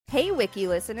Hey, Wiki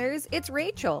listeners, it's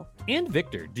Rachel. And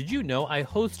Victor, did you know I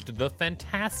host the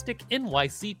fantastic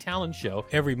NYC Talent Show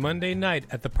every Monday night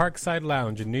at the Parkside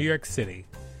Lounge in New York City?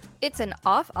 It's an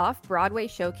off-Broadway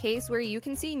showcase where you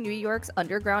can see New York's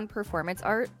underground performance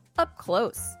art up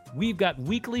close. We've got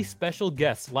weekly special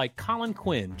guests like Colin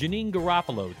Quinn, Janine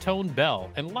Garofalo, Tone Bell,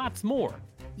 and lots more.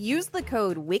 Use the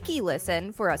code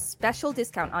WIKILISTEN for a special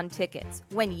discount on tickets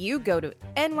when you go to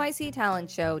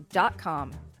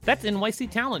nyctalentshow.com. That's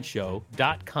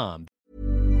nyctalentshow.com.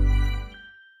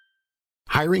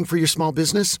 Hiring for your small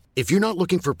business? If you're not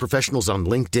looking for professionals on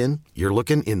LinkedIn, you're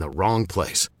looking in the wrong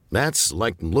place. That's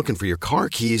like looking for your car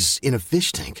keys in a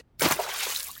fish tank.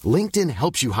 LinkedIn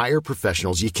helps you hire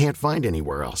professionals you can't find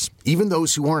anywhere else, even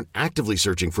those who aren't actively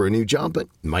searching for a new job but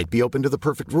might be open to the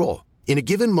perfect role. In a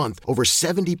given month, over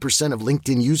 70% of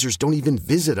LinkedIn users don't even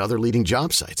visit other leading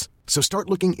job sites. So start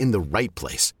looking in the right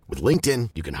place. With LinkedIn,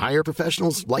 you can hire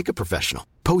professionals like a professional.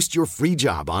 Post your free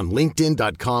job on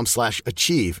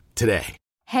linkedin.com/achieve today.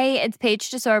 Hey, it's Paige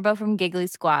DeSorbo from Giggly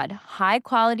Squad. High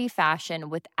quality fashion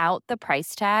without the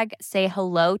price tag. Say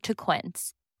hello to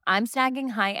Quince. I'm snagging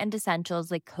high-end essentials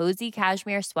like cozy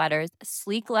cashmere sweaters,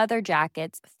 sleek leather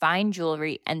jackets, fine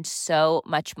jewelry, and so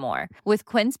much more. With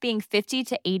Quince being 50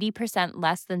 to 80%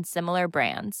 less than similar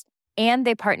brands. And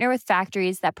they partner with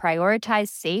factories that prioritize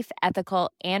safe, ethical,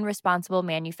 and responsible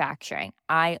manufacturing.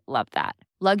 I love that.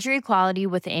 Luxury quality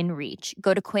within reach.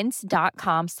 Go to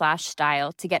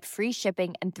quince.com/style to get free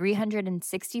shipping and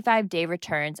 365-day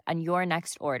returns on your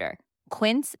next order.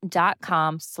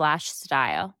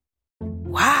 Quince.com/style.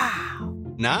 Wow.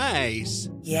 Nice.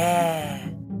 Yeah.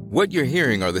 What you're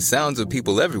hearing are the sounds of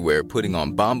people everywhere putting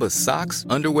on Bombas socks,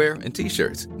 underwear, and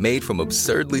T-shirts made from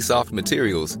absurdly soft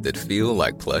materials that feel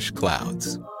like plush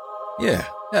clouds. Yeah,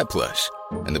 that plush.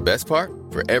 And the best part?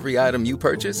 For every item you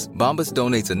purchase, Bombas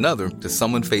donates another to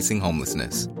someone facing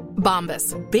homelessness.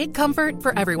 Bombas. Big comfort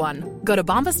for everyone. Go to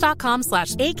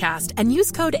bombas.com/ACAST and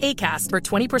use code ACAST for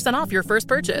 20% off your first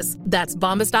purchase. That's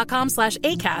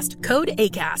bombas.com/ACAST. Code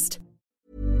ACAST.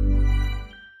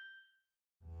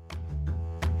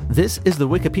 This is the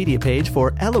Wikipedia page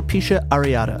for Alopecia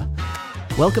Areata.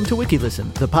 Welcome to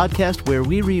WikiListen, the podcast where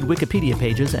we read Wikipedia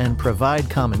pages and provide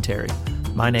commentary.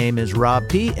 My name is Rob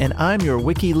P., and I'm your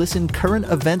WikiListen current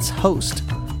events host.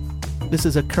 This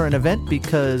is a current event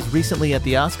because recently at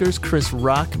the Oscars, Chris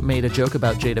Rock made a joke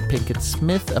about Jada Pinkett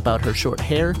Smith about her short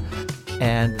hair,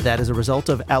 and that is a result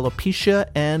of alopecia,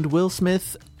 and Will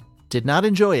Smith did not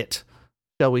enjoy it,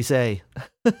 shall we say.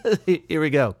 Here we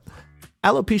go.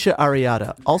 Alopecia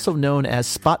areata, also known as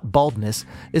spot baldness,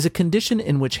 is a condition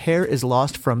in which hair is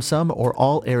lost from some or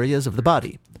all areas of the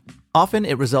body. Often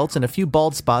it results in a few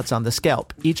bald spots on the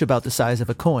scalp, each about the size of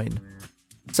a coin.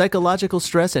 Psychological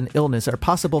stress and illness are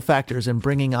possible factors in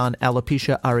bringing on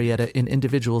alopecia areata in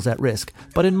individuals at risk,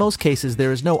 but in most cases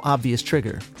there is no obvious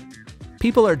trigger.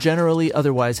 People are generally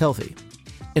otherwise healthy.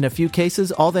 In a few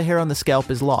cases, all the hair on the scalp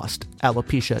is lost,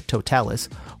 alopecia totalis,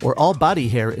 or all body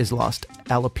hair is lost,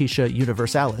 alopecia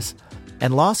universalis,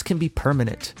 and loss can be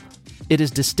permanent. It is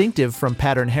distinctive from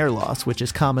pattern hair loss, which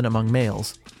is common among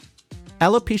males.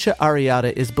 Alopecia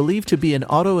areata is believed to be an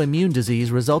autoimmune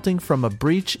disease resulting from a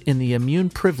breach in the immune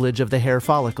privilege of the hair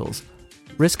follicles.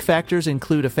 Risk factors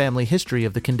include a family history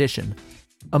of the condition.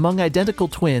 Among identical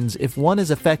twins, if one is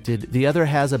affected, the other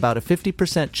has about a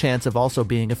 50% chance of also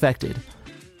being affected.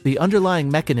 The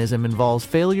underlying mechanism involves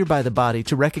failure by the body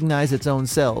to recognize its own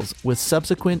cells, with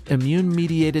subsequent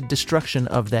immune-mediated destruction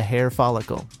of the hair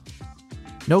follicle.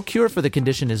 No cure for the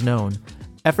condition is known.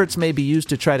 Efforts may be used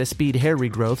to try to speed hair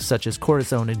regrowth, such as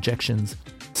cortisone injections.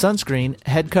 Sunscreen,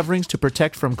 head coverings to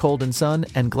protect from cold and sun,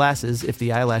 and glasses, if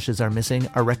the eyelashes are missing,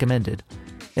 are recommended.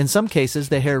 In some cases,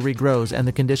 the hair regrows and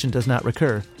the condition does not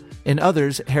recur. In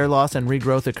others, hair loss and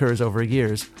regrowth occurs over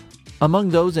years. Among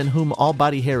those in whom all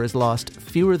body hair is lost,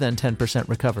 fewer than 10%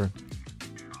 recover.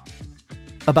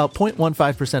 About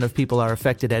 0.15% of people are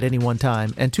affected at any one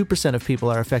time, and 2% of people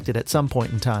are affected at some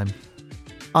point in time.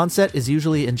 Onset is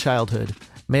usually in childhood.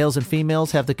 Males and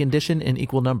females have the condition in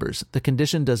equal numbers. The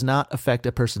condition does not affect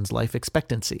a person's life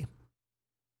expectancy.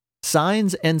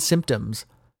 Signs and symptoms.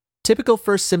 Typical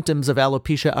first symptoms of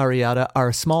alopecia areata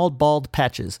are small bald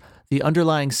patches. The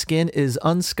underlying skin is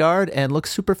unscarred and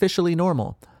looks superficially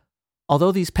normal.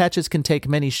 Although these patches can take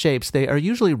many shapes, they are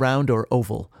usually round or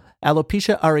oval.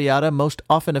 Alopecia areata most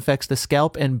often affects the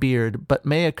scalp and beard, but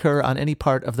may occur on any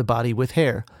part of the body with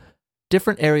hair.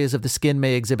 Different areas of the skin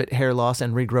may exhibit hair loss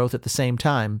and regrowth at the same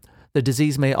time. The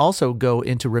disease may also go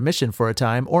into remission for a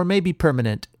time or may be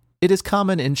permanent. It is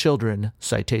common in children,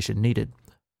 citation needed.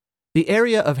 The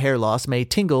area of hair loss may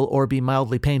tingle or be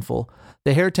mildly painful.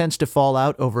 The hair tends to fall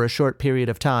out over a short period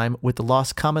of time, with the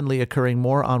loss commonly occurring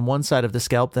more on one side of the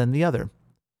scalp than the other.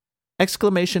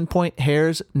 Exclamation point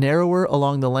hairs narrower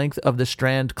along the length of the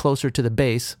strand closer to the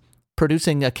base,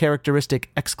 producing a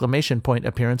characteristic exclamation point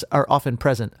appearance, are often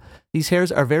present. These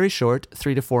hairs are very short,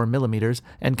 3 to 4 millimeters,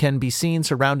 and can be seen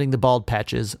surrounding the bald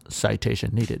patches.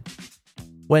 Citation needed.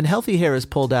 When healthy hair is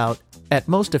pulled out, at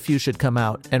most a few should come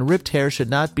out, and ripped hair should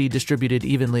not be distributed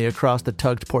evenly across the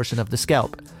tugged portion of the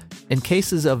scalp. In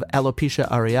cases of alopecia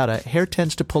areata, hair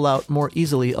tends to pull out more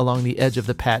easily along the edge of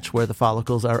the patch where the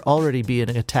follicles are already being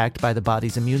attacked by the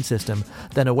body's immune system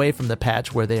than away from the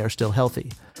patch where they are still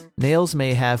healthy. Nails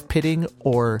may have pitting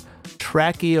or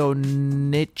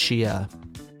tracheonychia.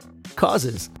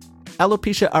 Causes.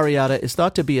 Alopecia areata is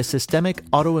thought to be a systemic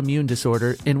autoimmune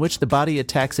disorder in which the body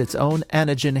attacks its own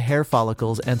anagen hair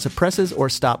follicles and suppresses or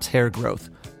stops hair growth.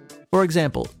 For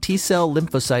example, T-cell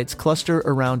lymphocytes cluster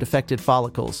around affected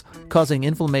follicles, causing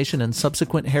inflammation and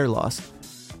subsequent hair loss.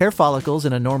 Hair follicles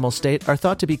in a normal state are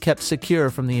thought to be kept secure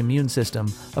from the immune system,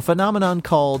 a phenomenon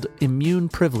called immune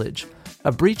privilege.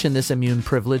 A breach in this immune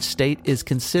privilege state is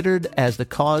considered as the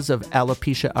cause of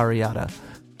alopecia areata.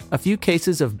 A few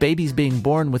cases of babies being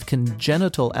born with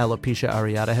congenital alopecia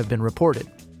areata have been reported.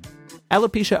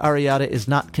 Alopecia areata is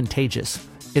not contagious.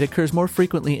 It occurs more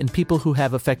frequently in people who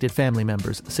have affected family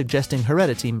members, suggesting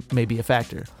heredity may be a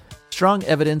factor. Strong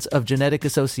evidence of genetic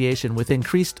association with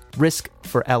increased risk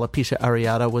for alopecia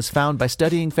areata was found by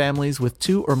studying families with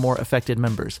 2 or more affected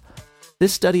members.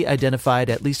 This study identified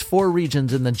at least 4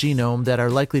 regions in the genome that are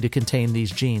likely to contain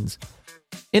these genes.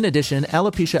 In addition,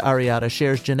 alopecia areata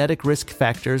shares genetic risk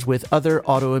factors with other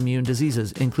autoimmune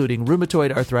diseases, including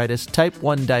rheumatoid arthritis, type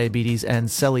 1 diabetes, and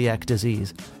celiac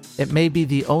disease. It may be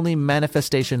the only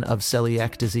manifestation of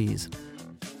celiac disease.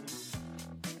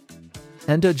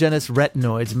 Endogenous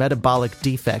retinoids metabolic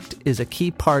defect is a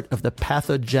key part of the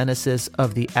pathogenesis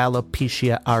of the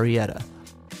alopecia areata.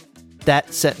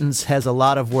 That sentence has a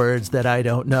lot of words that I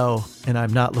don't know, and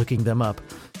I'm not looking them up.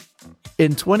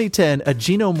 In 2010, a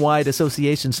genome-wide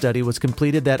association study was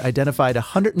completed that identified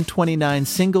 129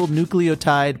 single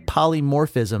nucleotide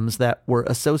polymorphisms that were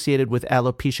associated with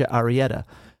alopecia areata.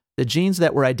 The genes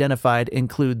that were identified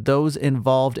include those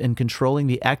involved in controlling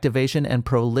the activation and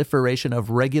proliferation of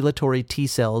regulatory T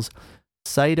cells,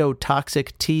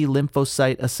 cytotoxic T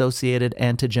lymphocyte-associated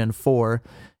antigen 4,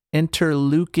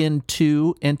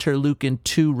 interleukin-2,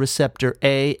 interleukin-2 receptor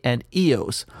A, and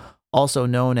EOS, also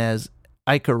known as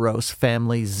Icaros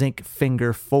family zinc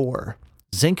finger 4.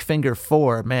 Zinc finger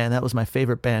 4, man, that was my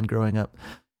favorite band growing up.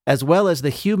 As well as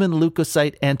the human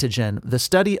leukocyte antigen. The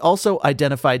study also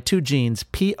identified 2 genes,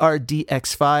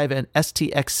 PRDX5 and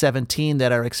STX17,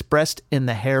 that are expressed in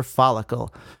the hair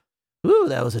follicle. Ooh,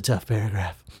 that was a tough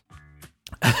paragraph.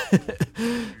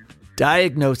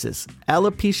 Diagnosis.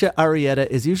 Alopecia areata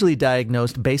is usually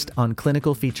diagnosed based on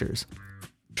clinical features.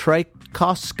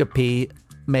 Trichoscopy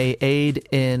may aid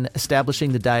in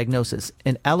establishing the diagnosis.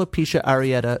 In alopecia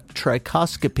areata,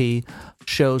 trichoscopy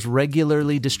shows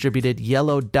regularly distributed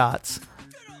yellow dots,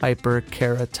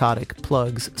 hyperkeratotic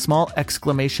plugs, small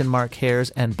exclamation mark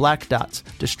hairs, and black dots,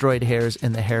 destroyed hairs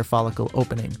in the hair follicle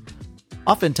opening.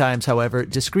 Oftentimes, however,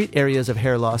 discrete areas of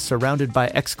hair loss surrounded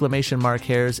by exclamation mark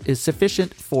hairs is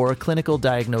sufficient for clinical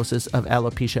diagnosis of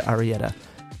alopecia areata.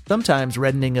 Sometimes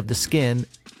reddening of the skin,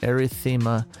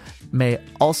 erythema, may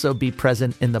also be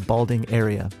present in the balding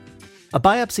area. A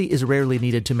biopsy is rarely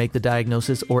needed to make the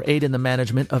diagnosis or aid in the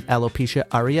management of alopecia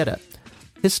areata.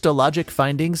 Histologic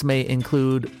findings may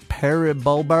include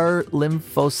peribulbar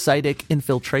lymphocytic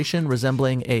infiltration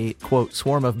resembling a, quote,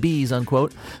 swarm of bees,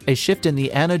 unquote, a shift in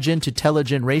the anagen to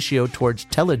telogen ratio towards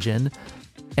telogen,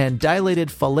 and dilated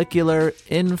follicular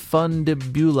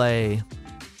infundibulae.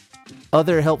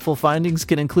 Other helpful findings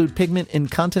can include pigment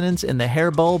incontinence in the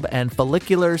hair bulb and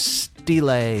follicular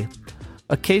stelae.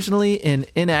 Occasionally, in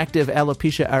inactive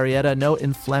alopecia areata, no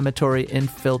inflammatory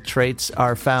infiltrates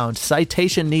are found.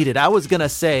 Citation needed. I was going to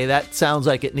say, that sounds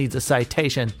like it needs a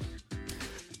citation.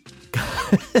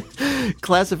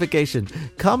 Classification.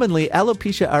 Commonly,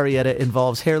 alopecia areata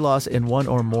involves hair loss in 1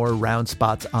 or more round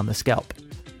spots on the scalp.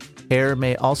 Hair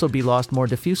may also be lost more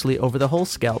diffusely over the whole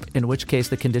scalp, in which case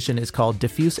the condition is called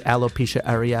diffuse alopecia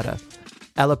areata.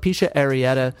 Alopecia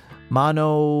areata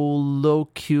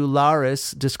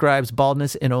monolocularis describes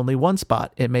baldness in only one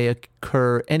spot. It may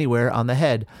occur anywhere on the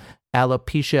head.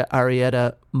 Alopecia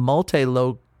areata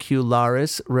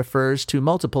multilocularis refers to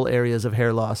multiple areas of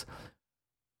hair loss.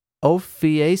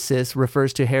 Ophiasis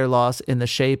refers to hair loss in the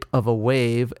shape of a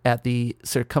wave at the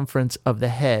circumference of the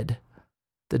head.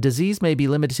 The disease may be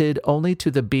limited only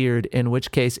to the beard, in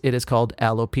which case it is called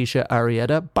alopecia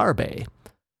areata barbae.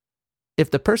 If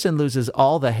the person loses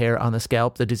all the hair on the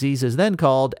scalp, the disease is then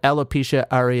called Alopecia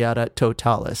Areata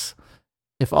totalis.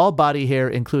 If all body hair,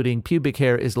 including pubic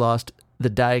hair, is lost, the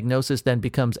diagnosis then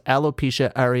becomes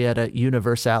Alopecia Areata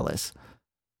universalis.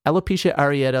 Alopecia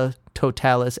Areata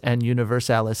totalis and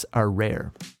universalis are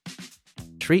rare.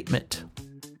 Treatment.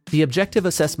 The objective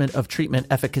assessment of treatment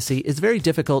efficacy is very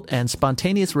difficult and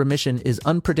spontaneous remission is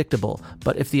unpredictable,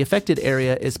 but if the affected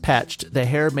area is patched, the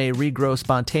hair may regrow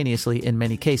spontaneously in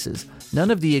many cases. None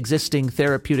of the existing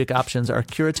therapeutic options are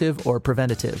curative or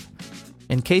preventative.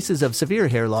 In cases of severe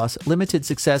hair loss, limited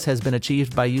success has been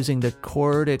achieved by using the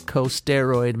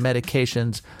corticosteroid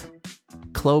medications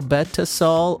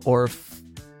clobetasol or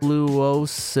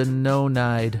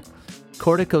fluocinonide,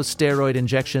 corticosteroid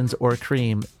injections or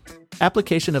cream.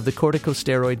 Application of the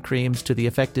corticosteroid creams to the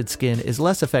affected skin is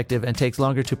less effective and takes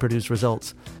longer to produce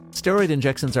results. Steroid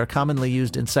injections are commonly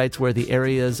used in sites where the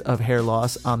areas of hair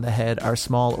loss on the head are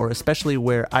small or especially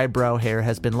where eyebrow hair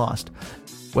has been lost.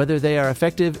 Whether they are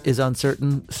effective is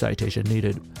uncertain, citation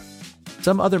needed.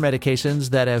 Some other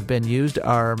medications that have been used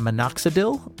are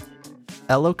minoxidil,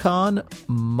 Elocon,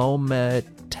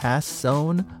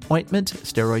 mometasone ointment,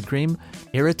 steroid cream,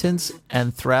 irritants,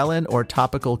 anthralin or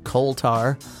topical coal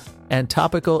tar, and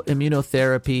topical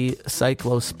immunotherapy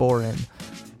cyclosporin,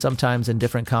 sometimes in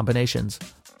different combinations.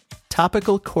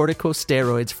 Topical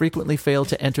corticosteroids frequently fail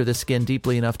to enter the skin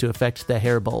deeply enough to affect the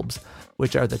hair bulbs,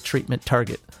 which are the treatment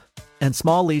target. And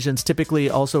small lesions typically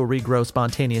also regrow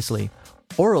spontaneously.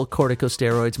 Oral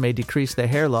corticosteroids may decrease the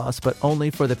hair loss, but only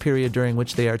for the period during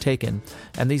which they are taken,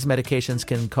 and these medications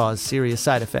can cause serious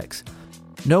side effects.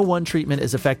 No one treatment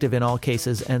is effective in all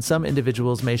cases, and some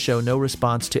individuals may show no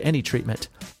response to any treatment.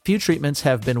 Few treatments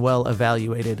have been well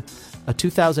evaluated. A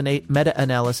 2008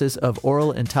 meta-analysis of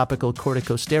oral and topical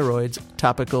corticosteroids,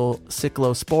 topical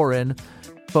cyclosporin,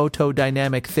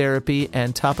 photodynamic therapy,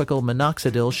 and topical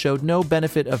minoxidil showed no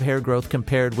benefit of hair growth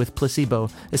compared with placebo,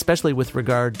 especially with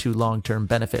regard to long-term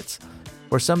benefits.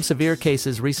 For some severe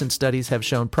cases, recent studies have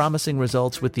shown promising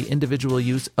results with the individual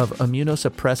use of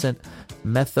immunosuppressant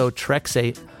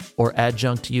methotrexate or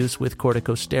adjunct use with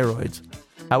corticosteroids.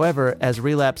 However, as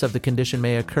relapse of the condition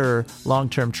may occur,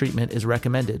 long-term treatment is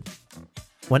recommended.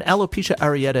 When alopecia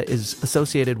areata is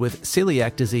associated with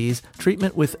celiac disease,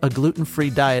 treatment with a gluten-free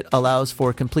diet allows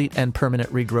for complete and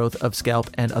permanent regrowth of scalp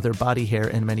and other body hair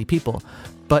in many people.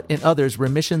 But in others,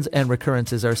 remissions and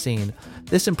recurrences are seen.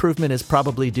 This improvement is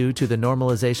probably due to the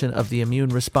normalization of the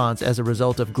immune response as a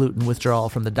result of gluten withdrawal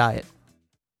from the diet.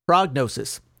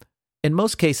 Prognosis. In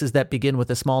most cases that begin with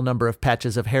a small number of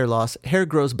patches of hair loss, hair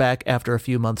grows back after a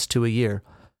few months to a year.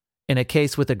 In a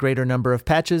case with a greater number of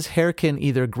patches, hair can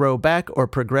either grow back or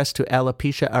progress to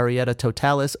alopecia areata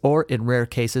totalis or, in rare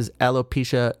cases,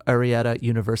 alopecia areata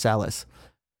universalis.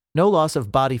 No loss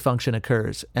of body function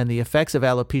occurs, and the effects of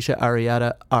alopecia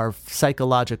areata are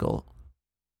psychological,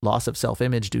 loss of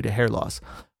self-image due to hair loss,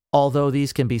 although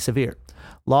these can be severe.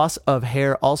 Loss of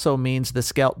hair also means the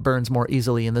scalp burns more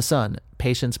easily in the sun.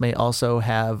 Patients may also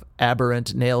have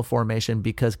aberrant nail formation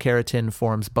because keratin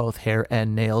forms both hair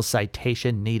and nails.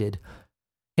 Citation needed.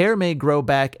 Hair may grow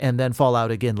back and then fall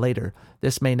out again later.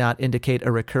 This may not indicate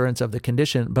a recurrence of the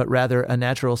condition, but rather a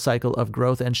natural cycle of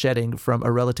growth and shedding from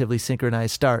a relatively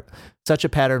synchronized start. Such a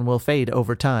pattern will fade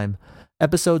over time.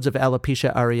 Episodes of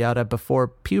alopecia areata before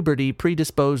puberty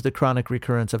predispose the chronic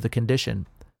recurrence of the condition.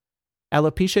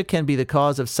 Alopecia can be the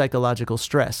cause of psychological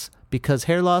stress. Because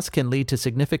hair loss can lead to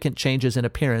significant changes in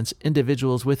appearance,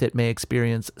 individuals with it may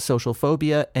experience social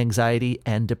phobia, anxiety,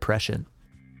 and depression.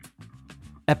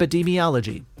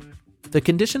 Epidemiology. The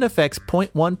condition affects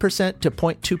 0.1% to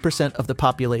 0.2% of the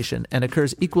population and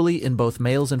occurs equally in both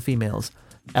males and females.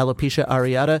 Alopecia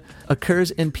areata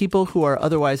occurs in people who are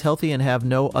otherwise healthy and have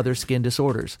no other skin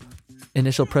disorders.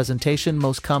 Initial presentation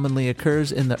most commonly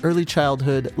occurs in the early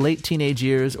childhood, late teenage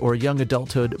years, or young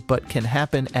adulthood, but can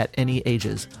happen at any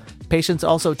ages. Patients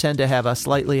also tend to have a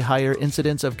slightly higher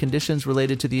incidence of conditions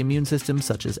related to the immune system,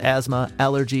 such as asthma,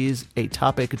 allergies,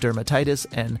 atopic dermatitis,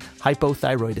 and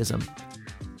hypothyroidism.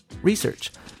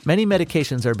 Research. Many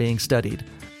medications are being studied.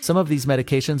 Some of these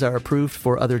medications are approved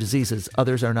for other diseases.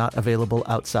 Others are not available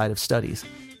outside of studies.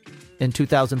 In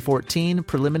 2014,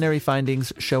 preliminary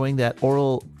findings showing that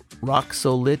oral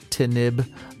ruxolitinib,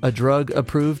 a drug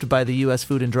approved by the U.S.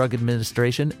 Food and Drug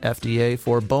Administration, FDA,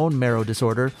 for bone marrow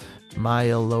disorder,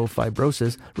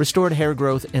 myelofibrosis, restored hair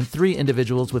growth in 3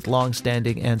 individuals with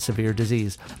long-standing and severe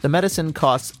disease. The medicine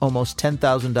costs almost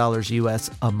 $10,000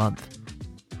 U.S. a month.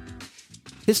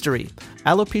 History.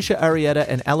 Alopecia areata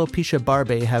and alopecia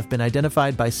barbae have been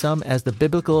identified by some as the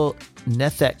biblical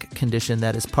Nethek condition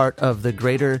that is part of the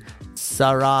greater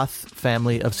Saroth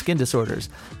family of skin disorders.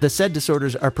 The said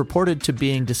disorders are purported to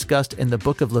being discussed in the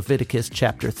book of Leviticus,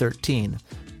 chapter 13.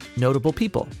 Notable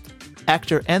people.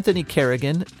 Actor Anthony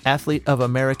Carrigan, athlete of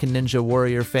American Ninja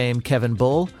Warrior fame Kevin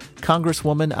Bull,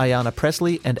 Congresswoman Ayanna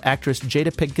Pressley, and actress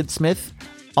Jada Pinkett Smith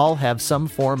all have some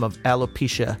form of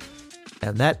alopecia.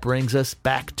 And that brings us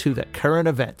back to the current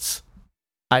events.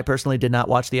 I personally did not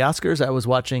watch the Oscars. I was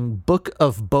watching Book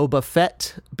of Boba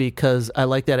Fett because I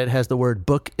like that it has the word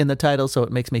book in the title, so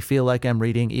it makes me feel like I'm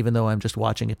reading, even though I'm just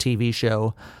watching a TV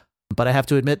show. But I have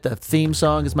to admit, the theme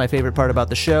song is my favorite part about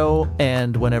the show,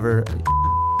 and whenever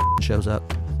shows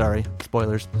up, sorry,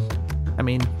 spoilers. I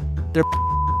mean, they're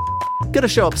gonna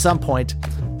show up some point.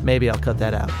 Maybe I'll cut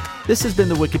that out. This has been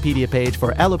the Wikipedia page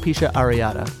for Alopecia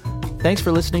Areata. Thanks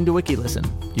for listening to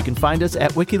WikiListen. You can find us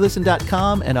at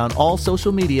wikilisten.com and on all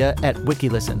social media at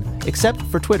WikiListen, except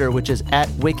for Twitter, which is at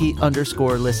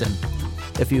 @wiki_listen.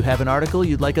 If you have an article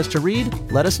you'd like us to read,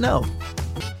 let us know.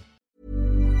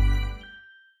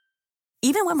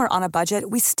 Even when we're on a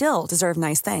budget, we still deserve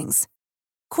nice things.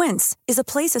 Quince is a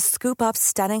place to scoop up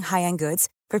stunning high-end goods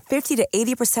for 50 to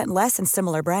 80% less than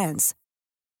similar brands.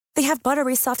 They have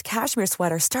buttery soft cashmere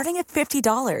sweaters starting at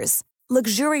 $50,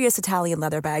 luxurious Italian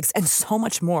leather bags, and so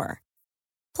much more.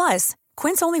 Plus,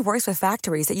 Quince only works with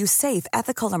factories that use safe,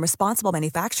 ethical, and responsible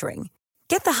manufacturing.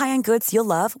 Get the high-end goods you'll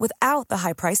love without the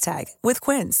high price tag with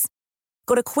Quince.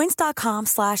 Go to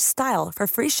quince.com/style for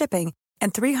free shipping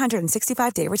and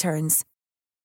 365-day returns.